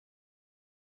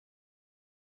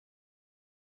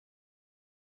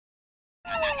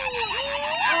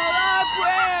All our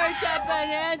prayers have been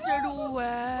answered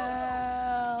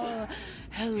well.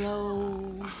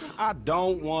 Hello. I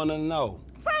don't want to know.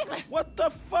 Franklin! What the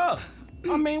fuck?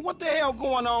 I mean, what the hell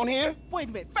going on here? Wait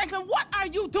a minute. Franklin, what are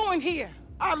you doing here?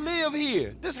 I live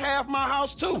here. This half my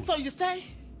house, too. So you say?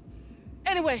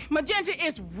 Anyway, Magenta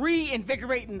is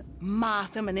reinvigorating my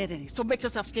femininity. So make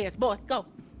yourself scarce. Boy, go.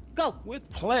 Go. With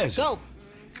pleasure. Go.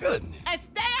 Goodness. And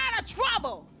stay out of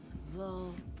trouble.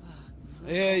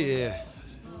 Yeah.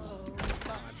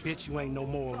 I bet you ain't no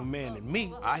more of a man than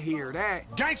me. I hear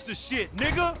that. Gangster shit,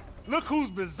 nigga. Look who's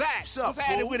bizarre. What's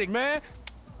at it fool? with it, man?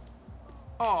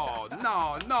 Oh,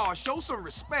 no. Show some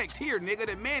respect here, nigga.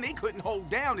 The man, they couldn't hold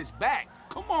down his back.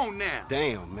 Come on now.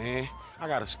 Damn, man. I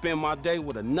gotta spend my day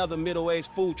with another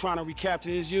middle-aged fool trying to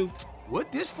recapture his youth.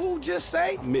 What this fool just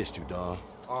say? I missed you, dawg.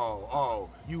 Oh,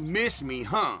 you miss me,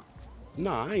 huh?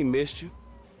 Nah, I ain't missed you.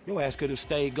 Your ass could have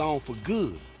stayed gone for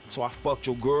good. So I fucked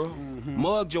your girl,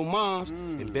 mugged your moms,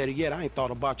 and better yet, I ain't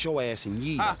thought about your ass in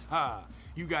years. Ha ha.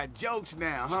 You got jokes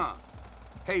now, huh?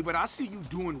 Hey, but I see you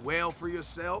doing well for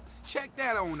yourself. Check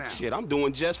that on out. Shit, I'm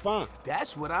doing just fine.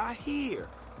 That's what I hear.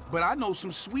 But I know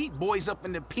some sweet boys up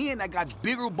in the pen that got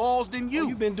bigger balls than you. Oh,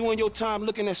 you been doing your time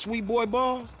looking at sweet boy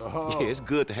balls? Uh-huh. Yeah, it's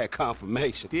good to have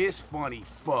confirmation. This funny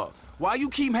fuck. Why you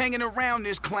keep hanging around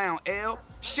this clown, L?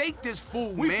 Shake this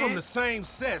fool, We man. from the same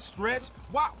set, Stretch.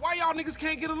 Why y'all niggas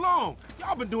can't get along?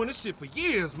 Y'all been doing this shit for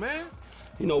years, man.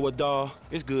 You know what, dawg?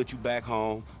 It's good you back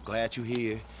home. Glad you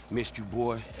here. Missed you,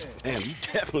 boy. Damn, you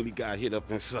definitely got hit up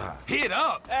inside. Hit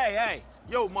up. Hey.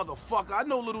 Yo, motherfucker, I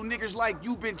know little niggas like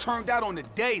you been turned out on the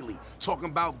daily. Talking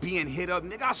about being hit up,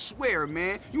 nigga, I swear,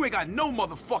 man, you ain't got no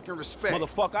motherfucking respect.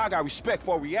 Motherfucker, I got respect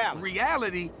for reality.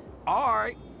 Reality? All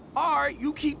right,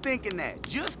 you keep thinking that.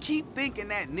 Just keep thinking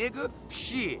that, nigga.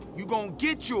 Shit, you gonna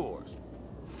get yours.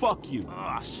 Fuck you.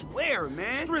 I swear,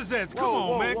 man. Strizzettes, come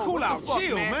on, man. Cool what the out. fuck,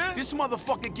 Chill, man. This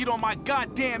motherfucker get on my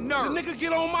goddamn The nerves. nigga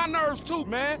get on my nerves, too,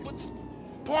 man. What's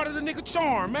part of the nigga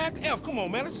charm, man? F, come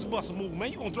on, man. Let's just bust a move,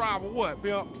 man. You gonna drive or what,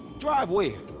 pimp? Drive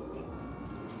where?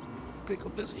 Pick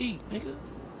up this heat, nigga.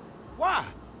 Why?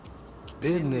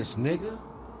 Business, nigga.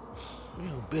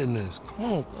 Real business. Come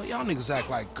on, bro. Y'all niggas act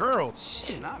like girls.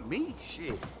 Shit. Not me,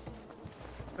 shit.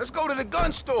 Let's go to the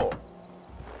gun store.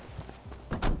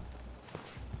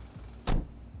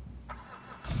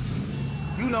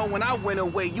 You know, when I went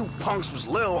away, you punks was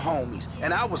little homies,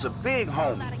 and I was a big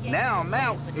homie. Now I'm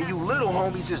out, and you little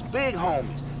homies is big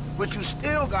homies. But you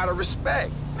still gotta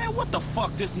respect. Man, what the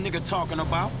fuck this nigga talking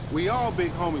about? We all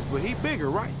big homies, but he bigger,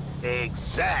 right?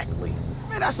 Exactly.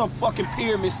 Man, that's some fucking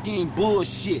pyramid scheme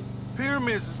bullshit.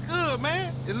 Pyramids is good,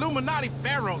 man. Illuminati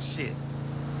pharaoh shit.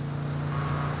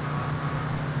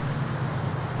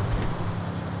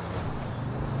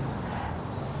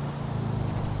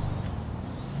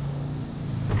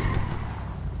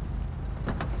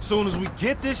 Soon as we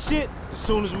get this shit, as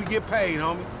soon as we get paid,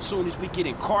 homie. Soon as we get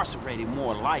incarcerated,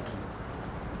 more likely.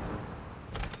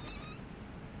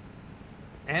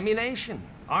 Ammunition.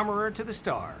 Armorer to the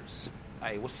stars.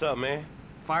 Hey, what's up, man?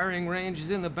 Firing range is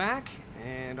in the back,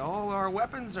 and all our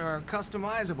weapons are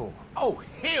customizable. Oh,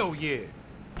 hell yeah.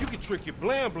 You can trick your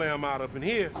blam blam out up in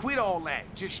here. Quit all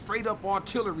that. Just straight up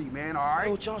artillery, man, all right?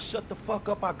 Don't y'all shut the fuck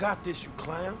up. I got this, you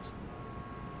clowns.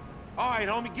 All right,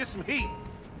 homie, get some heat.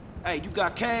 Hey, you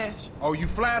got cash? Oh, you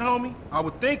flat, homie? I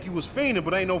would think you was fiending,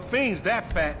 but ain't no fiends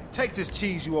that fat. Take this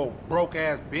cheese, you old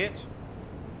broke-ass bitch.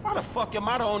 Why the fuck am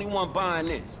I the only one buying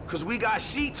this? Cause we got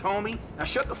sheets, homie. Now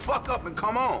shut the fuck up and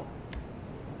come on.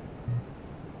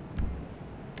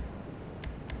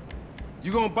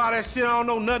 You gonna buy that shit I don't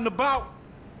know nothing about?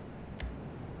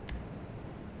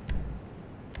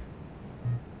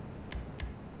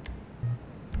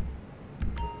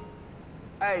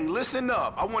 Hey, listen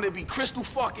up. I want to be crystal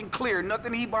fucking clear.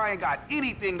 Nothing he buying got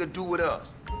anything to do with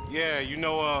us. Yeah, you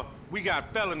know, we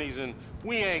got felonies and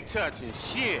we ain't touching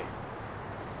shit.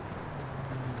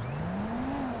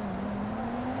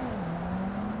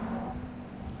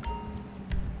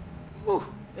 Whew,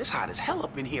 it's hot as hell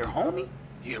up in here, homie.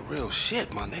 Yeah, real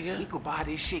shit, my We nigga. could buy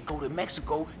this shit, go to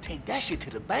Mexico, take that shit to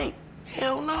the bank.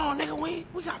 Hell no, nigga,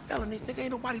 we got felonies, nigga.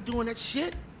 Ain't nobody doing that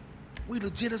shit. We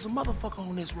legit as a motherfucker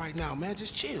on this right now, man.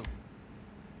 Just chill.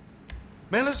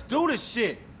 Man, let's do this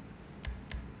shit.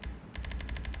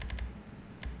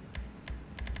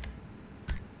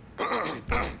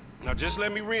 Now, just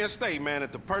let me reinstate, man,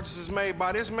 that the purchases made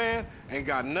by this man ain't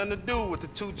got nothing to do with the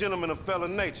two gentlemen of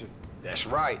felon nature. That's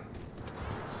right.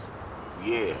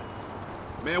 Yeah.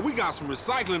 Man, we got some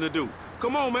recycling to do.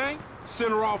 Come on, man.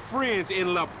 Send her off friends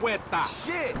in La Puerta.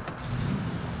 Shit.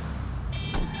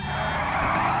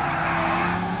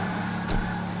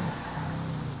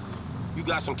 You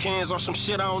got some cans or some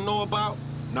shit I don't know about?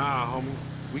 Nah, homie.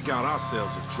 We got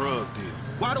ourselves a drug deal.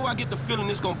 Why do I get the feeling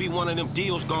this gonna be one of them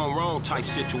deals gone wrong type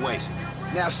situations?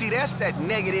 Now, see, that's that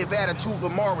negative attitude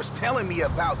Lamar was telling me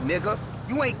about, nigga.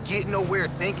 You ain't getting nowhere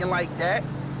thinking like that.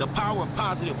 The power of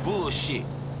positive bullshit.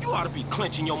 You ought to be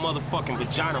clenching your motherfucking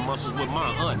vagina muscles with my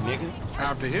aunt, nigga.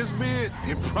 After his bid,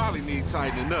 it probably needs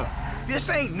tightening up. This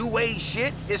ain't new age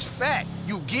shit. It's fact.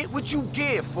 You get what you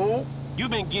give, fool. You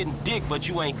been getting dick, but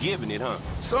you ain't giving it, huh?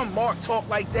 Some Mark talk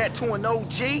like that to an OG?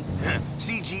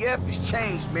 CGF has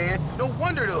changed, man. No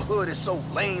wonder the hood is so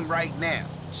lame right now.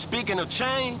 Speaking of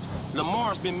change,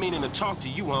 Lamar's been meaning to talk to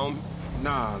you, homie.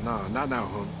 Nah, not now,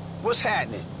 homie. What's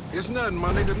happening? It's nothing,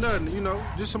 my nigga, nothing, you know.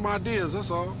 Just some ideas,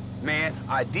 that's all. Man,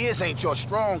 ideas ain't your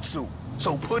strong suit,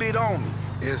 so put it on me.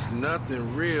 It's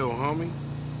nothing real, homie.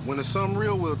 When it's something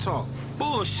real, we'll talk.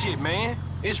 Bullshit, man.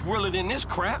 It's realer than this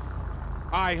crap.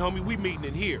 All right, homie, we meeting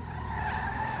in here.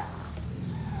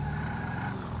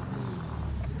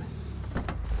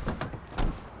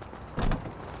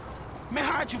 Man,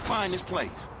 how'd you find this place?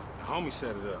 The homie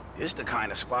set it up. This the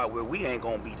kind of spot where we ain't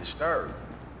gonna be disturbed.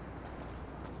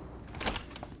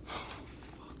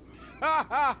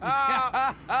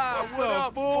 What's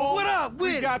up, fool? What up with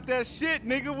We it? got that shit,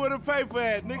 nigga, with a paper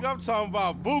at. Nigga, I'm talking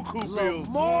about buku bills.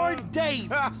 Lamar boy.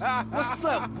 Davis. What's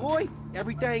up, boy?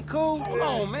 Everything cool? Hold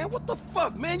on, man. What the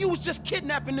fuck, man? You was just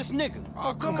kidnapping this nigga.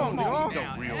 Oh, come on, dog.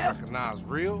 Don't real F. recognize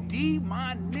real. D,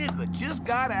 my nigga, just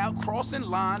got out crossing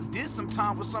lines, did some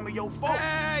time with some of your folks.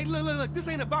 Hey, look, this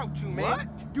ain't about you, man. What?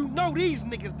 You know these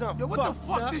niggas done Yo, what the fucked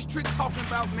fuck up. this trick talking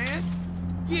about, man?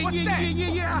 Yeah, What's yeah, that?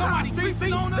 yeah. Somebody See,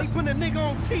 creeping on they us? put a nigga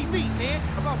on TV, man,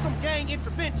 about some gang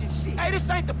intervention shit. Hey, this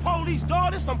ain't the police,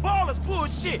 dog. This some ballers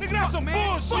bullshit. Nigga, that's some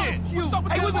man, bullshit. fuck you. What's up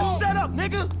with Hey, this we been bull- set up,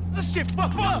 nigga. This shit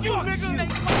fucked up. you, nigga.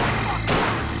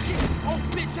 Shit, old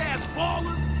bitch-ass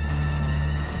ballers.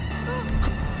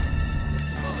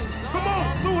 Come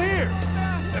on, through here.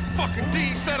 That fucking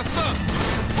D set us up.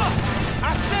 Fuck.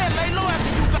 I said lay low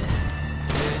after you got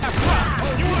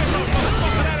caught. You ain't no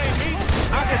motherfucker, that ain't me.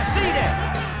 I can see that.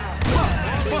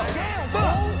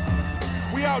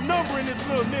 We outnumbering this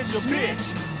little ninja bitch.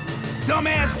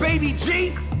 Dumbass baby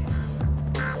G.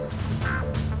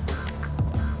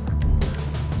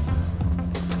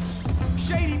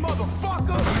 Shady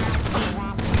motherfucker.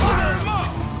 Fire him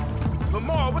up.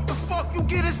 Lamar, what the fuck you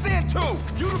get us into?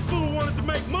 You the fool wanted to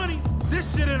make money.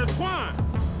 This shit intertwined.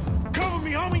 Cover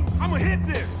me, homie. I'ma hit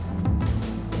this.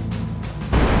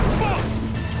 Fuck!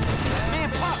 Man,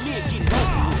 pop me and get it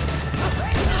over with.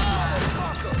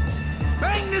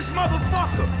 Bang this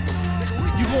motherfucker.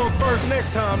 You going first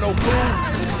next time, no fool.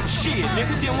 Shit,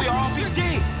 nigga, then we all be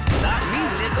dead. Not me,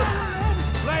 nigga.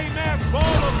 Lame ass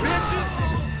baller bitches.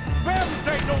 Family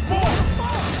ain't no more.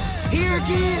 Here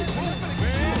again?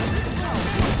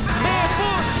 Man,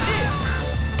 bullshit.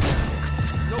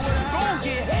 Go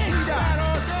get headshot.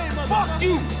 Fuck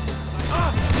you.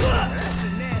 That's a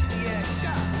nasty ass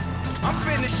shot. I'm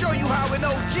finna show you how an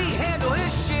OG handle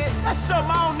his shit. That's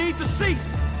something I don't need to see.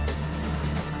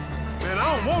 Man,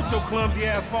 I don't want your clumsy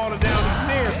ass falling down these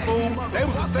stairs, fool. They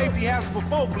was a safety hazard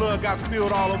before blood got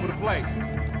spilled all over the place.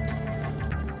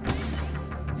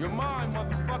 You're mine,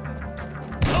 motherfucker.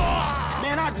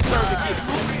 Man, I deserve to get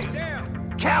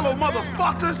moved. Callow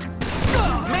motherfuckers.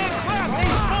 Man, clap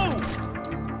these fools.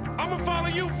 I'ma follow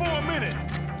you for a minute.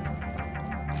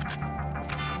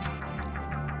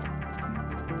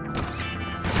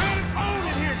 Man, it's on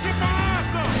in here. Get my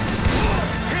eyes up.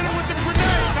 Hit him with the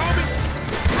grenades, homie.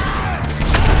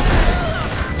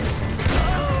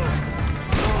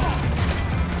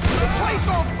 The place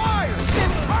on fire.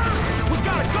 Shit's burning. We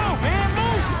gotta go, man.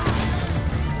 Move.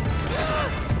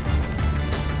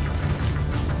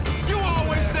 You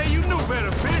always say you knew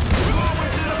better, bitch. You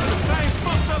always end up in the same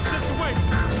fucked up situation.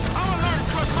 I'ma learn to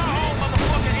trust my own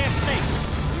motherfucking instincts.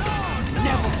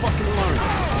 Never fucking learn.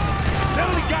 They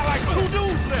only got like 2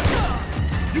 dudes left.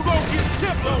 You gon' get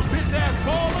chipped, little bitch-ass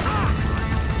baller.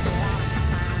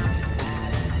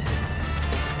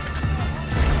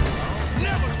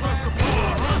 Never trust a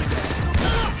baller, honey.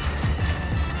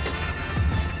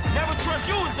 Never trust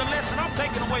you is the lesson I'm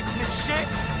taking away from this shit.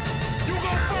 You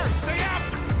go first. Stay out.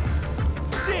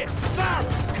 Shit,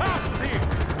 sirens, cops is here.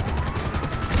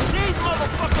 These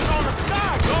motherfuckers on the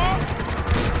sky, dog.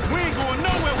 We ain't going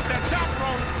nowhere with that chopper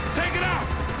on us. Take it out.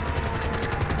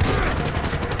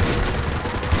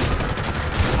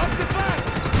 Up the flag.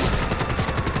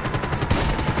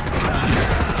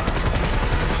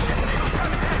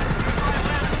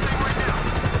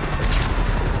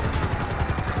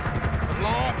 The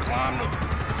long climb to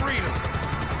freedom.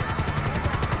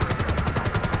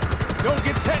 Don't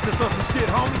get tetanus or some shit,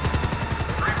 homie.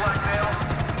 We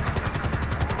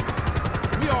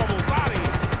almost out of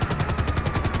here.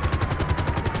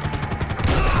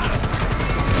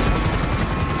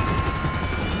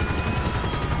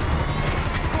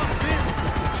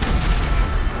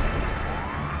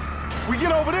 We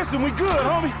get over this and we good,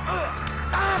 homie.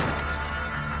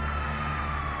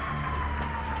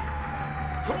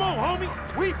 Come on, homie.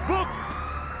 We booked.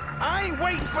 I ain't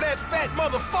waiting for that fat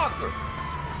motherfucker.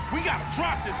 We gotta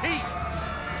drop this heat.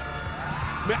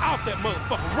 Man, out that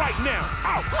motherfucker right now.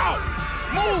 Out, out.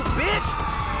 Move, bitch!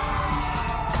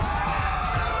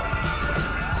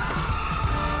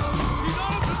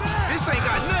 This ain't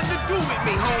got nothing to do with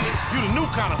me, homie. You the new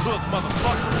kind of hook,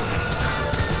 motherfucker.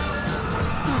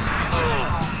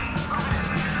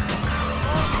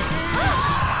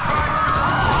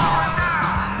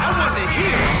 I wasn't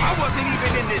here. I wasn't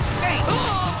even in this state.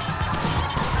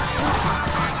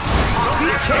 Be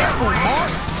careful,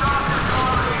 Mark.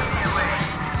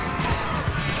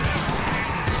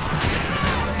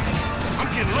 I'm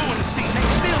getting low in the seat. They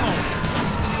still on.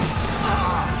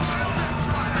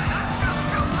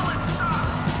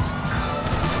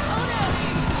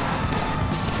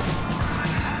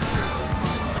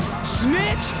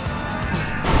 Snitch!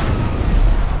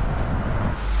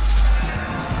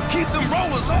 Keep them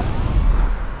rollers up.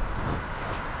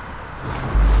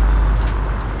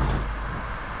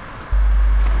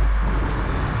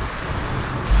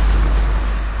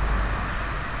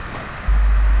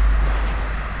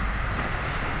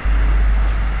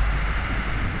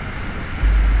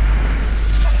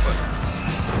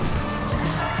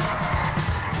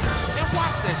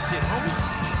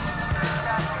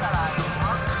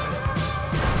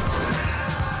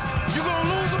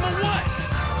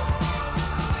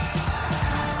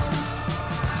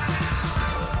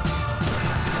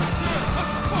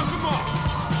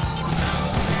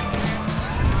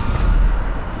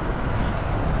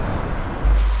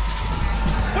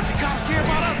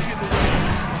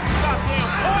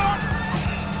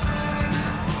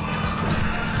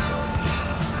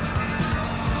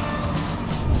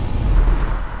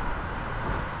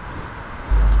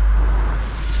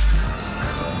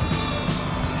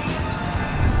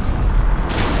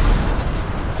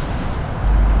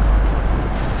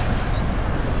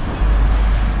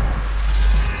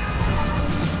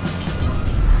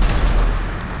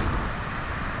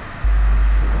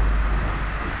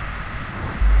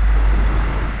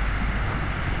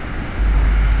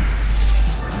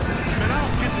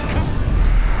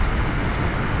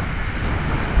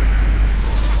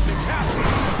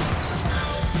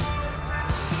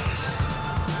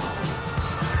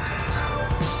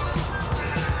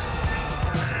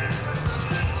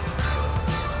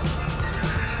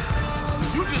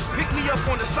 Up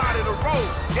on the side of the road.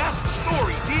 That's the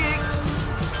story, dig?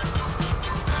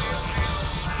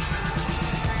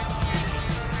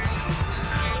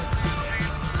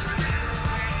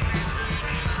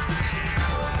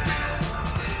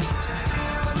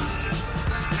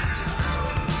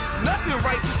 Nothing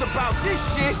righteous about this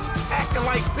shit. Acting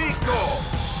like big dog.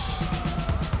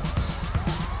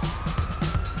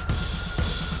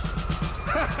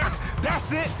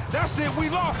 That's it, we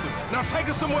lost him. Now take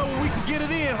us somewhere where we can get it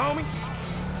in, homie.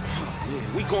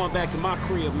 Yeah, we going back to my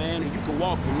crib, man, and you can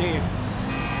walk from there.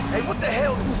 Hey, what the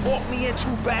hell you walked me into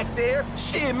back there?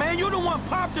 Shit, man, you the one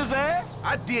popped his ass.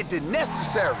 I did the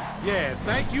necessary. Yeah,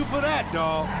 thank you for that,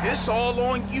 dawg. This all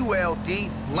on you, LD,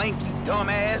 lanky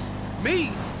dumbass.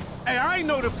 Me? Hey, I ain't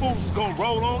know the fools was gonna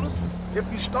roll on us. If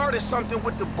you started something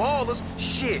with the ballers,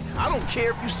 shit, I don't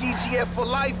care if you CGF for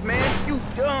life, man. You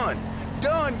done.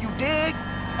 Done, you dig?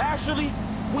 Actually,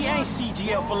 we ain't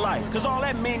CGL for life, because all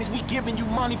that means is we giving you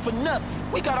money for nothing.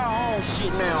 We got our own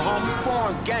shit now, homie.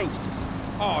 Foreign gangsters.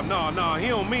 Oh, no, he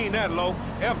don't mean that, Lo.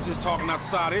 F just talking out the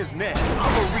side of his neck.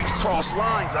 I'ma reach cross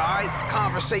lines, alright?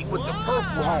 Conversate with the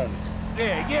purple homies.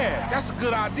 Yeah, that's a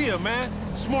good idea, man.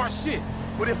 Smart shit.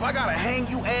 But if I gotta hang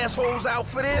you assholes out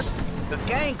for this, the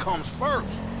gang comes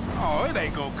first. Oh, it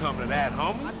ain't gonna come to that,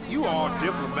 homie. You all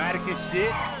diplomatic and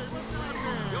shit.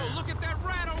 Yo, look at that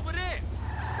rat over there.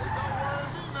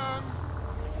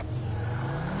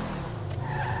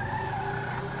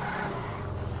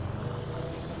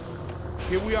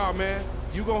 Here we are, man.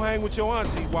 You gonna hang with your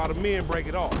auntie while the men break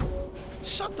it off.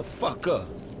 Shut the fuck up.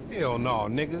 Hell no,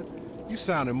 nigga. You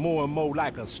sounding more and more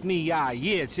like a snee-eye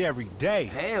itch every day.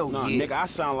 Hell Nah, yeah. nigga, I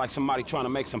sound like somebody trying to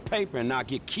make some paper and not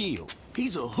get killed.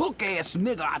 He's a hook-ass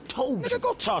nigga, I told you. Nigga,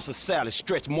 go toss a salad,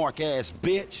 stretch mark-ass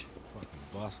bitch. Fucking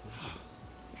buster.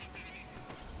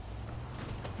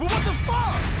 Well, what the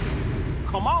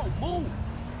fuck? Come on, move.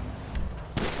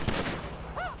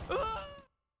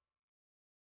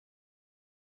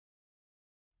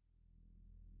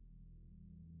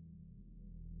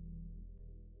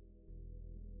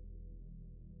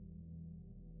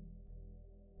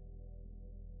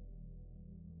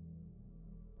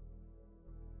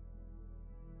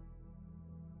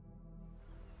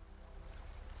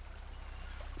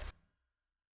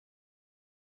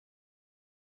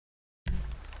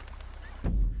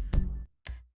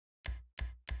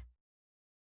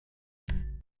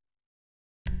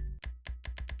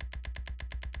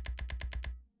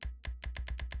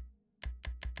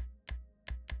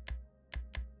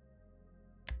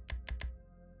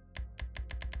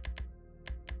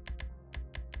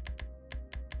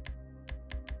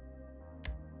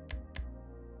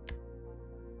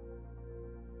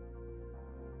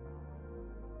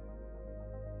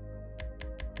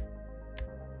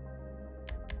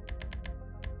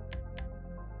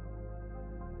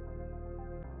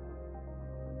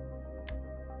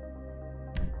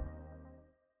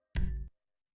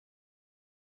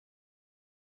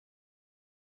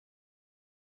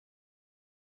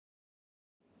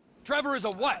 Trevor is a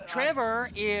what? Trevor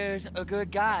is a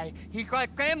good guy. He's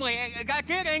like family. That's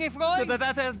it, ain't it, Floyd?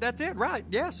 That's it, right?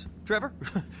 Yes, Trevor.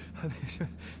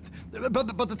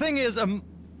 but the thing is,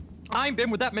 I ain't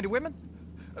been with that many women.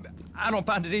 I don't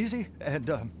find it easy,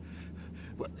 and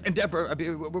Deborah, I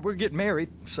mean, we're getting married,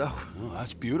 so. Oh,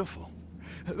 that's beautiful.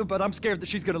 But I'm scared that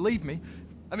she's gonna leave me.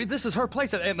 I mean, this is her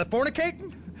place, and the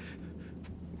fornicating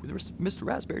with Mr.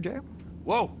 Raspberry Jam.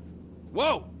 Whoa,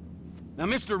 whoa! Now,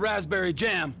 Mr. Raspberry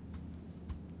Jam,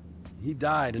 he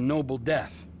died a noble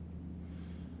death,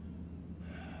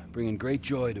 bringing great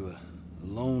joy to a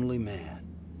lonely man.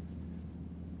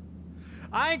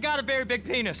 I ain't got a very big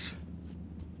penis.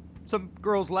 Some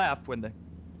girls laugh when they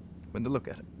look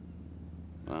at it.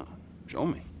 Oh, show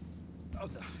me. Oh,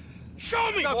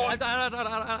 Show me, no, boy!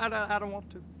 I don't want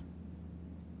to.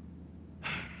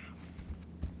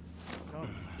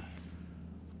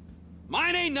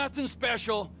 Mine ain't nothing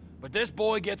special, but this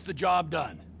boy gets the job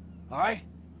done. All right?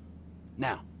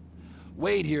 Now,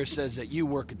 Wade here says that you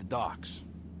work at the docks.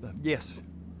 Yes.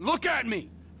 Look at me!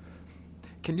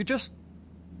 Can you just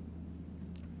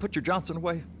put your Johnson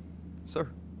away, sir?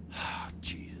 Oh,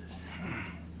 Jesus.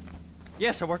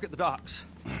 Yes, I work at the docks.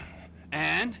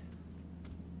 And?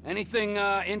 Anything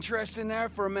interesting there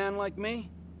for a man like me?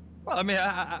 Well, I mean,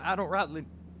 I don't rightly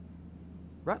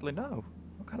know.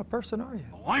 What kind of person are you?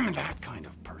 Oh, I'm that kind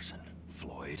of person,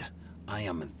 Floyd. I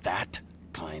am that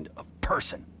kind of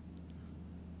person.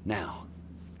 Now,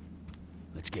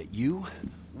 let's get you,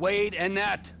 Wade, and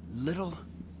that little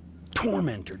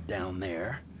tormentor down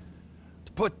there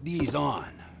to put these on.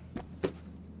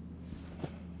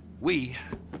 We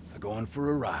are going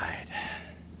for a ride.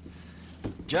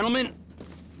 Gentlemen,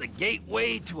 the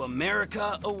gateway to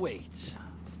America awaits.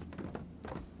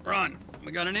 Run.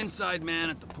 We got an inside man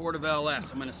at the port of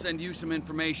LS. I'm gonna send you some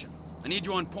information. I need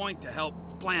you on point to help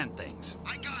plan things.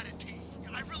 I got it, T.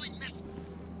 I really missed.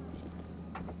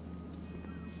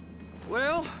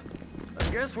 Well, I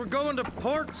guess we're going to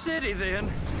Port City then.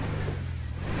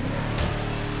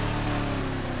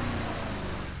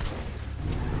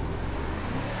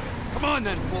 Come on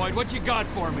then, Floyd. What you got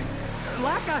for me?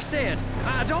 Like I said,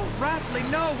 I don't rightly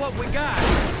know what we got.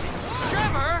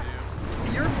 Trevor!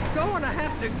 You're going to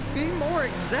have to be more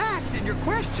exact in your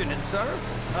questioning, sir.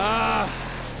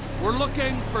 We're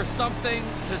looking for something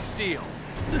to steal.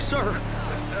 Sir,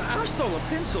 I stole a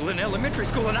pencil in elementary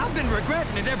school, and I've been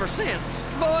regretting it ever since.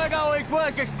 Floyd always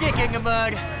was a stick in the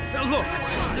mud. Look,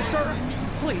 sir,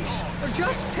 please,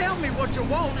 just tell me what you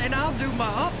want, and I'll do my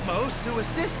utmost to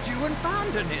assist you in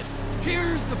finding it.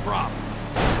 Here's the problem.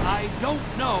 I don't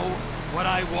know what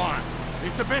I want.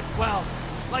 It's a bit, well,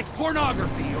 like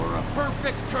pornography or a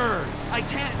perfect turd. I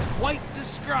can't quite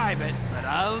describe it, but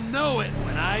I'll know it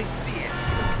when I see it.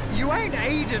 You ain't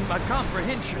aiding my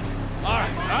comprehension. All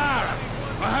right.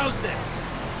 Well, how's this?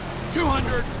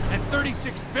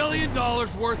 $236 billion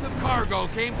worth of cargo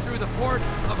came through the port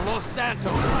of Los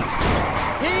Santos last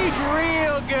year. He's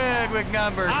real good with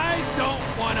numbers. I don't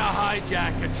want to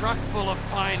hijack a truck full of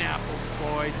pineapples,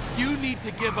 Floyd. You need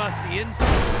to give us the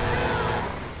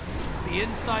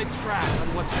inside track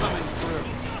on what's coming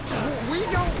through. We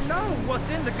don't know what's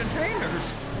in the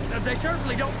containers. They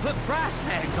certainly don't put price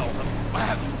tags on them.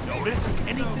 Have you noticed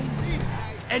anything?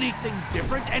 Anything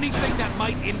different? Anything that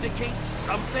might indicate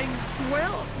something?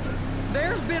 Well,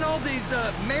 there's been all these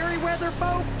Merryweather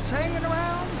folks hanging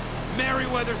around.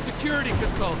 Merryweather Security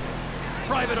Consulting.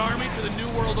 Private army to the New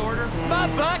World Order. My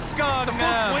butt's gone The folks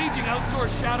now. waging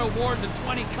outsourced shadow wars in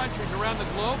 20 countries around the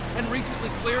globe and recently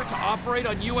cleared to operate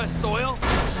on U.S. soil.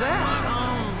 That,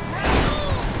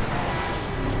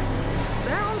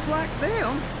 sounds like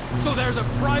them. So there's a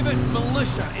private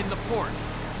militia in the port.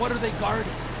 What are they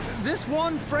guarding? This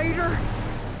one freighter,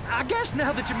 I guess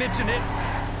now that you mention it,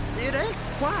 it ain't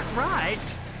quite right.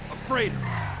 A freighter.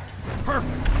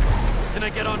 Perfect. Can I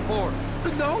get on board?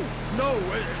 No,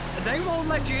 they won't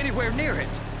let you anywhere near it.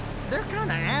 They're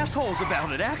kind of assholes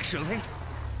about it, actually.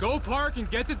 Go park and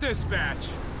get the dispatch.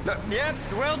 Yep,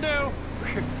 will do.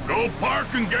 Go park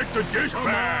and get the Come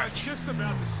on, it's just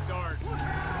about to start.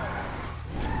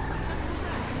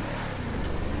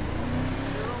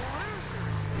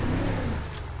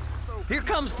 Here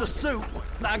comes the soup.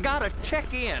 I gotta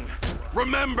check in.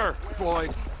 Remember,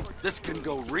 Floyd, this can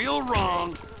go real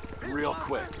wrong real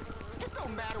quick. It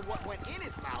don't matter what went in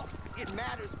his mouth. It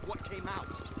matters what came out.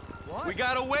 We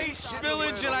got a waste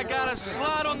spillage and I got a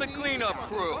slot on the cleanup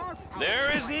crew.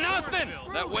 There is nothing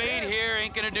that Wade here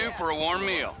ain't gonna do for a warm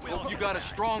meal. Hope you got a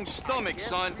strong stomach,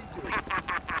 son.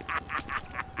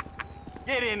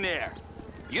 Get in there.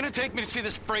 You gonna take me to see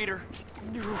this freighter?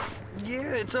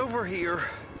 Yeah, it's over here.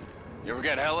 You ever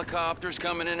get helicopters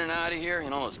coming in and out of here?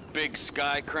 You know, those big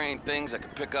sky crane things that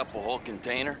could pick up a whole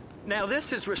container? Now,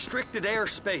 this is restricted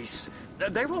airspace.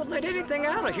 They won't let anything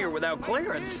out of here without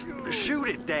clearance. Shoot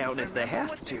it down if they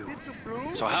have to.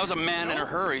 So how's a man in a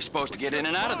hurry supposed to get in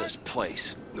and out of this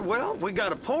place? Well, we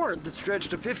got a port that's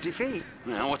stretched to 50 feet.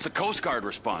 Now, what's the Coast Guard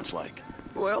response like?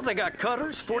 Well, they got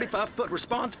cutters, 45-foot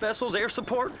response vessels, air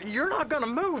support. You're not gonna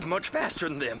move much faster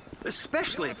than them,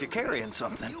 especially if you're carrying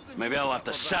something. Maybe I'll have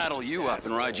to saddle you up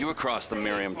and ride you across the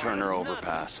Miriam Turner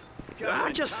overpass.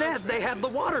 I just said they have the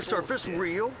water surface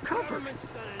real covered.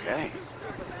 Okay.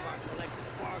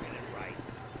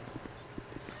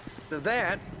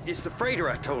 That is the freighter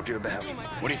I told you about.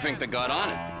 What do you think they got on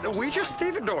it? We just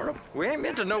stevedore them. We ain't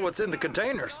meant to know what's in the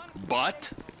containers. But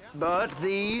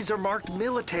These are marked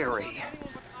military.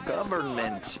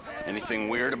 Government. anything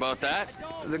weird about that?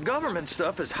 The government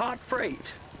stuff is hot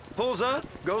freight. Pulls up,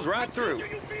 goes right through.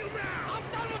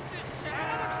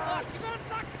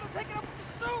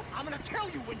 I'm gonna tell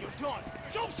you when you're done.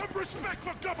 Show some respect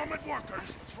for government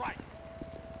workers. That's right.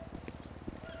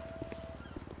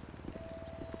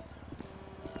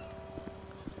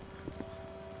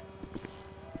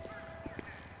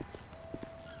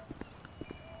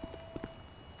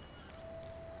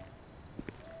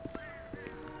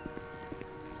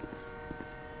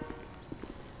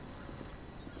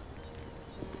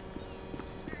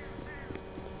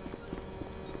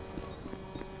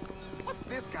 What's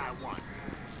this guy want?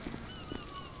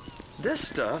 This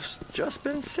stuff's just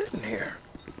been sitting here.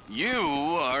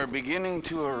 You are beginning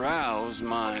to arouse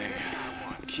my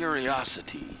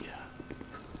curiosity.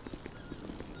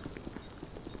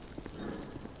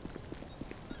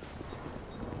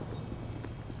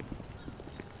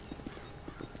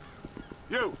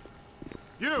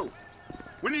 You!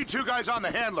 We need 2 guys on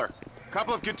the handler.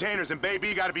 Couple of containers and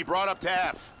Baby gotta be brought up to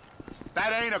F.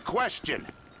 That ain't a question.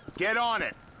 Get on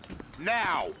it.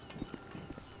 Now!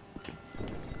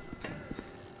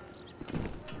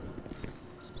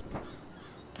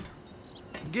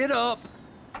 Get up.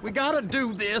 We gotta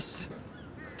do this.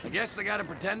 I guess I gotta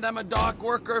pretend I'm a dock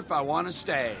worker if I want to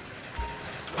stay.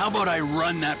 How about I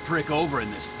run that prick over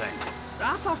in this thing?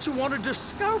 I thought you wanted to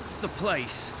scope the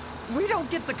place. We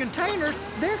don't get the containers,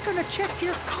 they're gonna check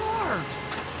your card.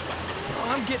 Oh,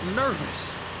 I'm getting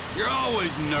nervous. You're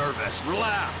always nervous.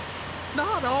 Relax.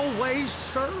 Not always,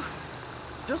 sir.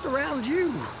 Just around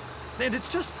you. And it's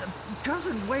just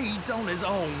Cousin Wade's on his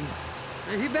own.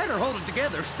 He better hold it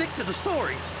together, stick to the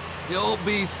story. He'll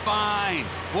be fine.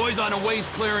 Boy's on a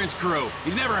waste clearance crew.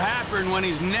 He's never happier than when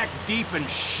he's neck deep in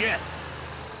shit.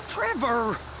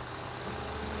 Trevor!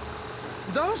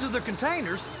 Those are the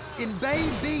containers in Bay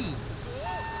B.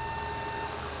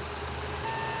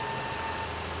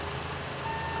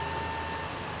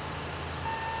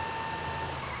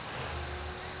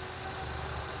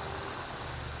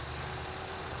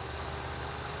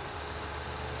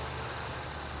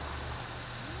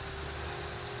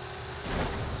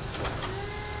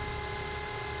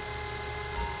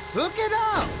 Hook it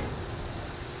up!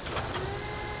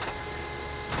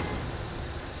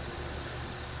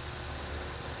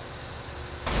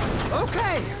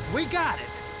 Okay, we got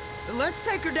it. Let's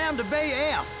take her down to Bay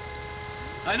F.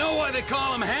 I know why they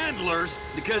call them handlers,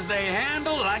 because they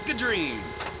handle like a dream.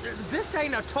 This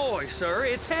ain't a toy, sir.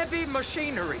 It's heavy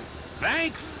machinery.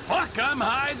 Thank fuck I'm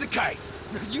high as a kite.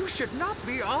 You should not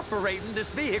be operating this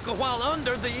vehicle while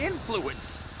under the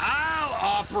influence.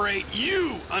 I'll operate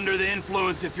you under the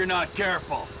influence if you're not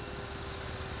careful.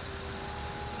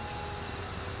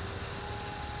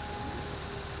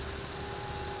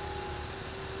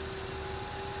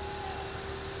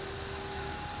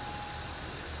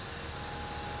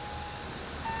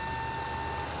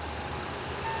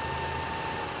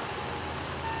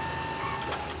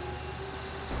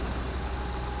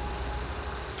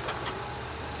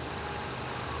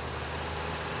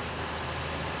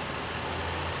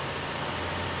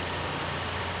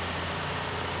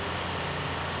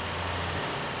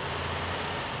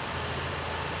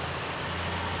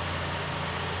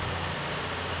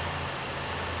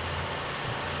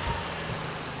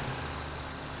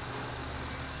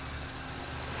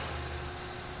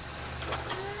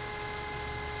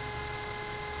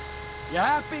 You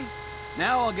happy?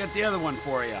 Now I'll get the other one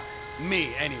for you.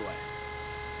 Me, anyway.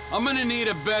 I'm gonna need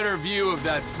a better view of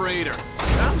that freighter.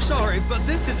 I'm sorry, but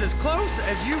this is as close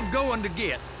as you going to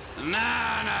get. Nah.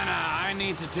 I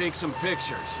need to take some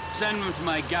pictures. Send them to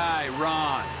my guy,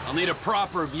 Ron. I'll need a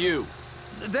proper view.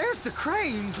 There's the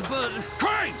cranes, but...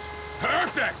 Cranes!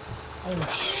 Perfect! Oh,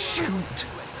 shoot!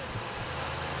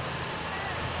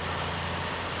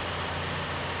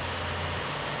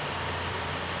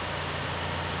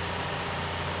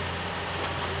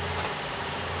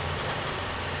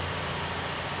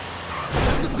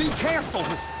 Be careful!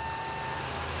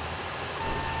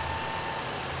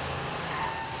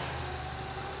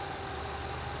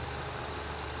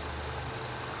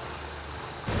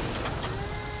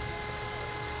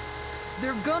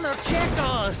 They're gonna check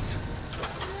us!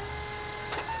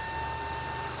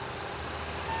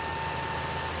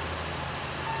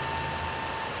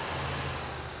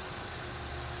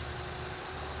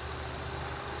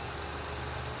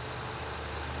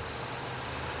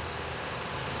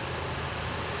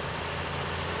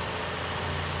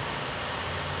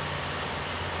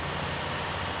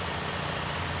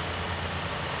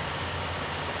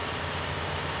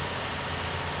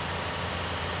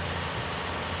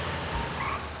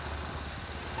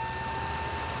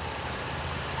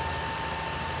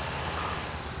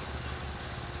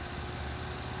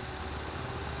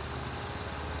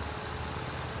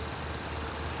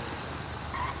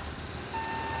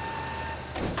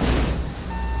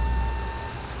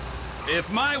 If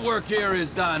my work here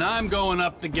is done, I'm going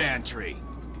up the gantry.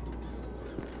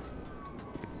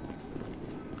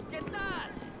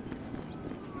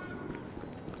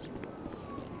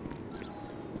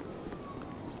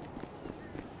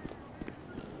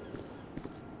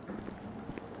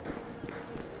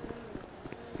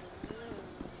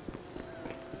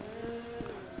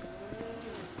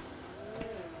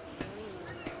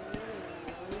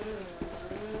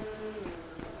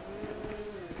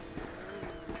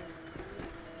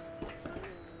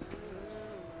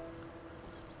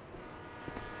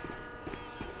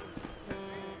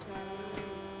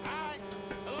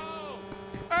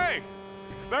 Hey!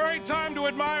 There ain't time to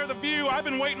admire the view. I've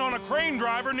been waiting on a crane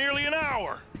driver nearly an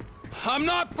hour. I'm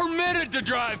not permitted to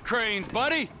drive cranes,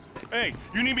 buddy. Hey,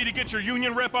 you need me to get your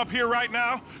union rep up here right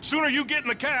now? Sooner you get in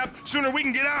the cab, sooner we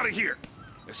can get out of here.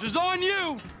 This is on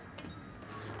you.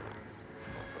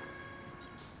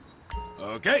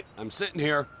 Okay, I'm sitting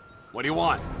here. What do you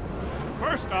want?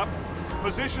 First up,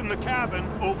 position the cabin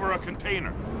over a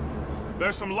container.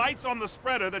 There's some lights on the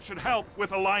spreader that should help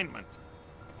with alignment.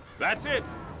 That's it.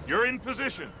 You're in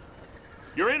position.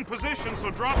 You're in position,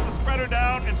 so drop the spreader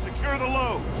down and secure the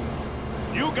load.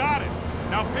 You got it.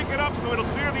 Now pick it up so it'll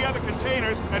clear the other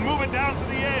containers and move it down to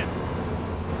the end.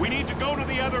 We need to go to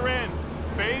the other end.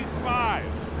 Bay 5.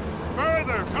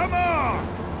 Further, come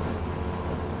on!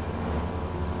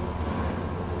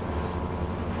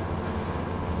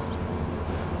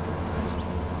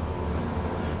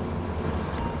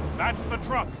 That's the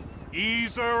truck.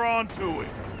 Ease her onto it.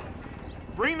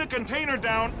 Bring the container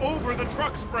down over the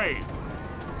truck's frame.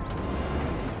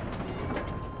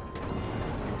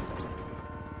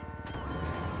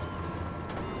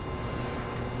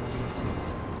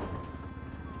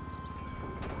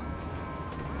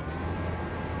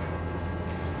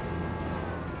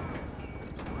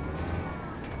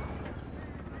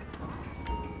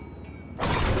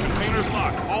 Container's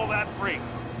locked, all that freight.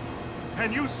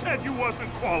 And you said you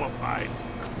wasn't qualified.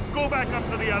 Go back up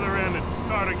to the other end and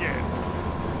start again.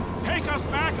 Take us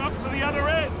back up to the other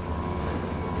end!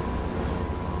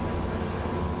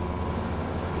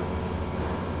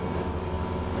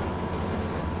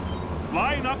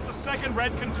 Line up the second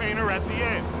red container at the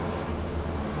end.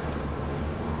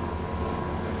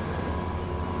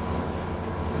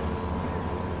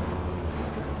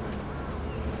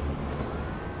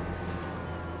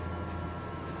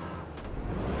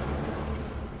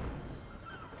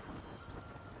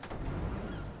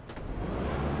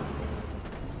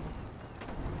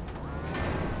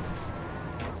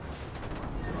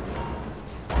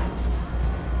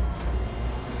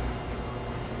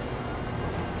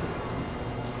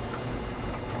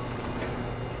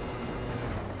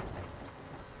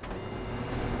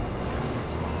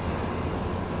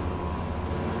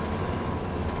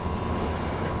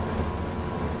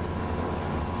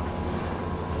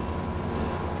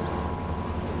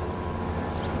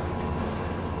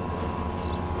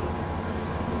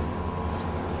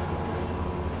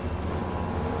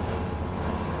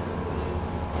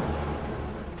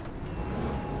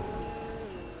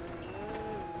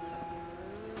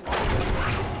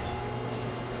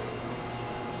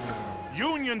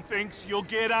 Union thinks you'll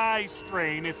get eye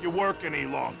strain if you work any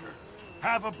longer.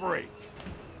 Have a break.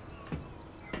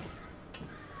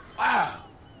 Wow.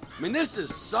 I mean, this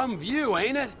is some view,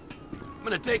 ain't it? I'm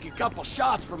gonna take a couple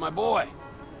shots for my boy.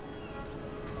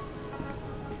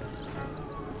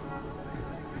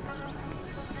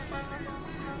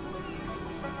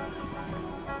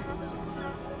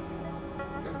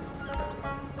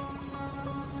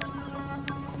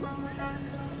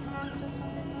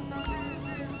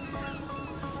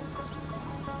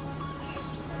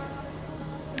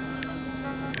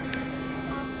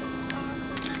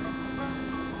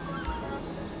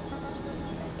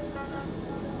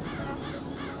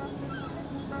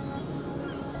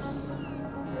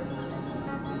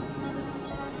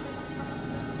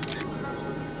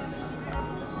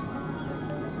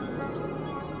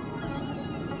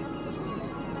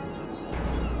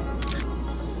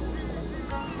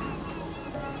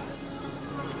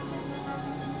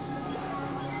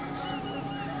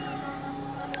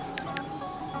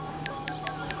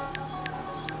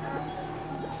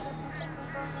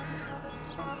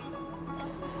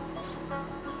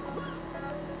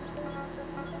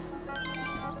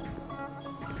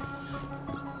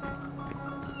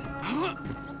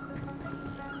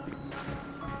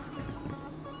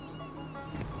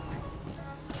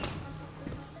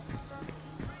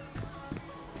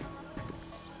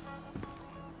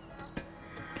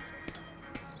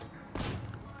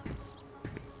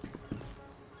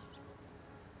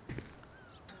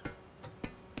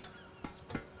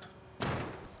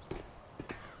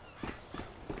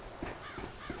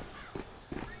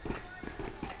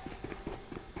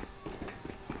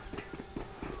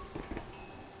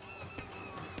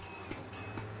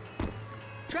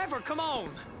 Trevor, come on.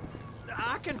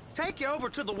 I can take you over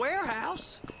to the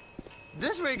warehouse.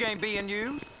 This rig ain't being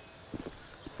used.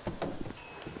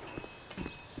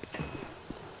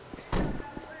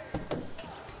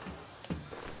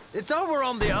 It's over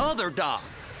on the other dock.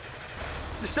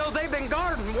 So they've been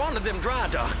guarding one of them dry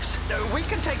docks. We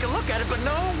can take a look at it, but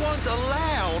no one's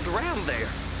allowed around there.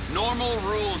 Normal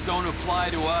rules don't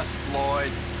apply to us,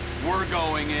 Floyd. We're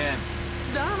going in.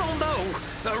 I don't know.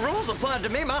 The rules applied to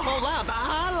me my whole life.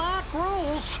 I like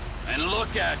rules. And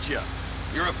look at you.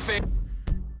 You're a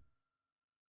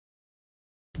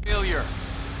failure.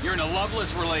 You're in a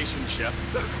loveless relationship.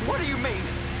 What do you mean?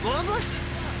 Loveless?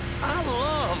 I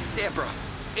love Deborah.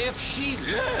 If she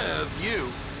loved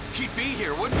you, she'd be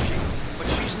here, wouldn't she? But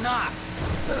she's not.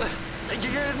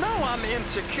 You know I'm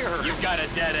insecure. You've got a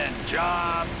dead-end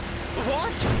job.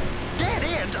 What? Dead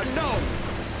end? No.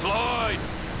 Floyd,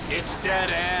 it's dead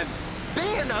end.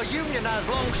 Being a unionized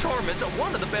longshoreman's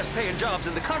one of the best paying jobs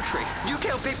in the country. You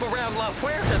tell people around La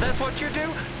Puerta that's what you do,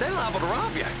 they're liable to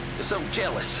rob you. They're so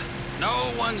jealous.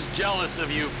 No one's jealous of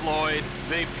you, Floyd.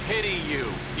 They pity you.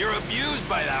 You're abused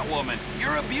by that woman.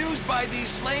 You're abused by these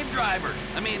slave drivers.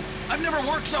 I mean, I've never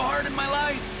worked so hard in my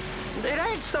life. It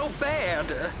ain't so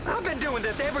bad. I've been doing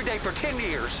this every day for 10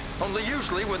 years, only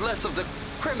usually with less of the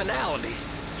criminality.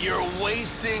 You're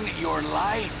wasting your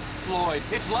life, Floyd.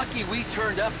 It's lucky we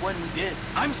turned up when we did.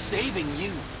 I'm saving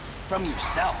you from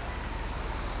yourself.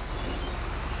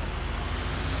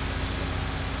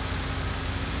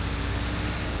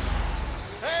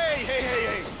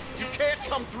 Hey! You can't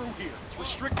come through here. It's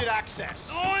restricted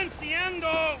access. No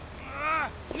entiendo.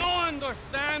 No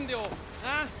understando.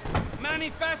 Huh?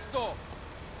 Manifesto.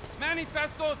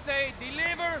 Manifesto say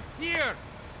deliver here.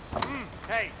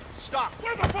 Hey, stop.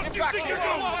 Where the fuck do you think you're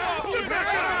going?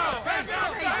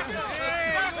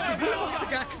 We must have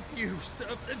got confused.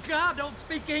 God don't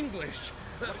speak English.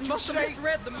 Must have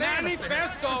misread the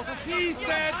manifesto. He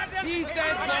said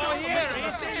go here.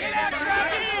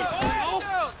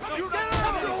 You get it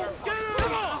out! Get it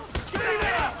out! Get it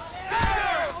out!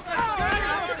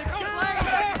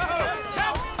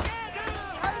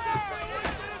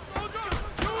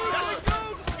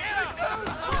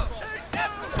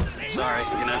 Sorry,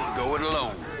 you're gonna have to go it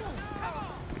alone.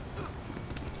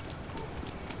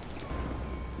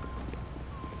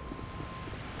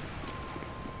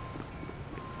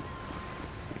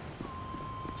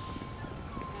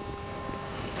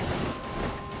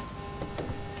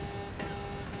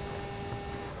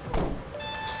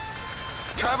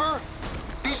 Trevor,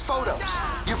 these photos,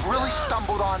 you've really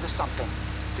stumbled onto something.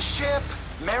 The ship,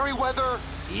 Merryweather.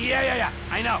 Yeah,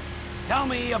 I know. Tell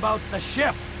me about the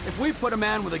ship. If we put a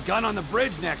man with a gun on the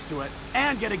bridge next to it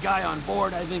and get a guy on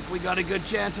board, I think we got a good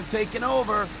chance of taking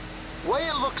over. Way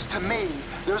it looks to me,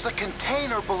 there's a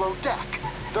container below deck.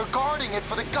 They're guarding it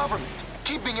for the government,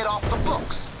 keeping it off the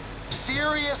books.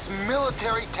 Serious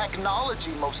military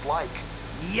technology, most like.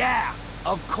 Yeah,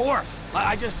 of course.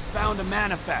 I just found a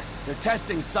manifest. They're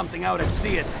testing something out at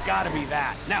sea. It's gotta be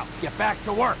that. Now, get back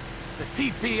to work. The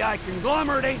TPI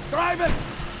conglomerate ain't thriving.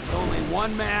 There's only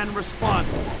one man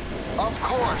responsible. Of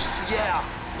course, yeah.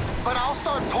 But I'll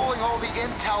start pulling all the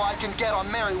intel I can get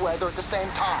on Merryweather at the same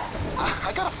time.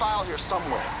 I got a file here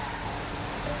somewhere.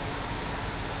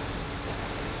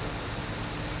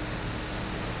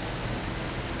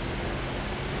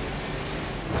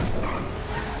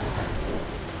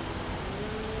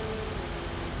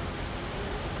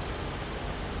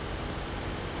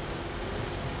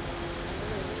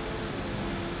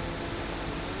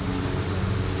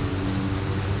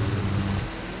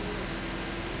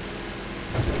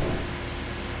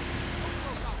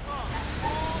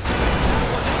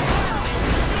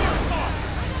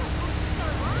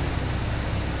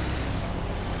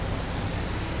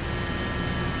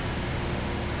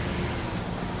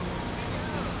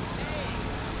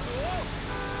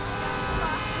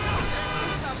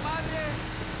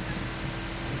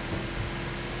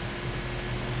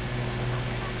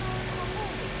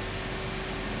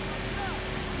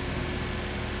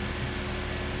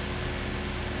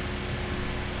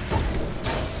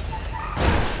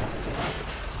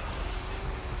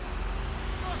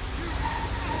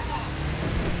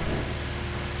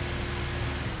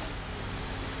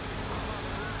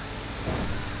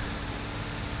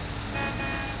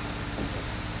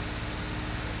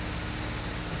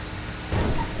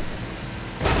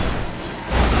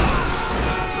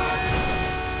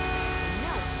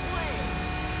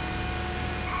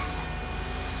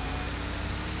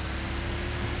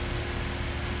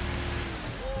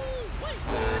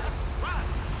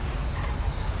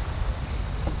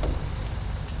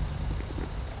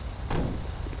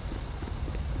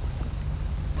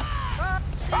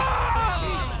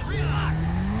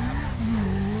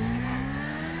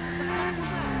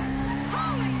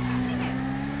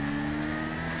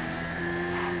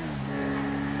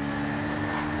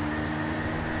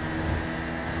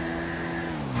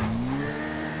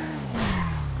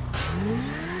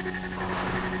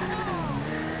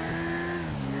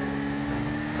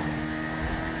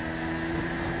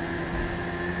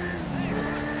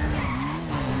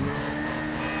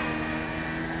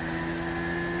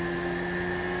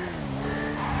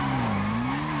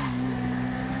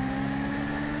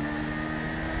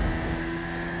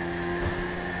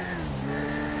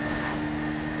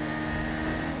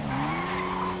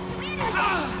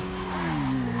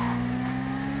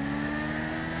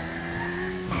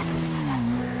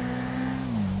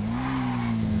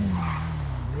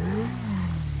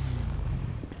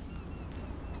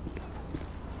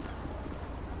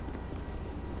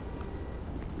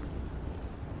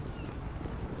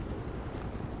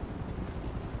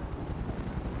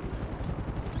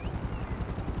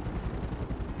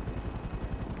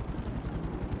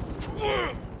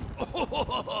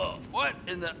 What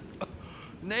in the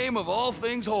name of all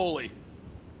things holy?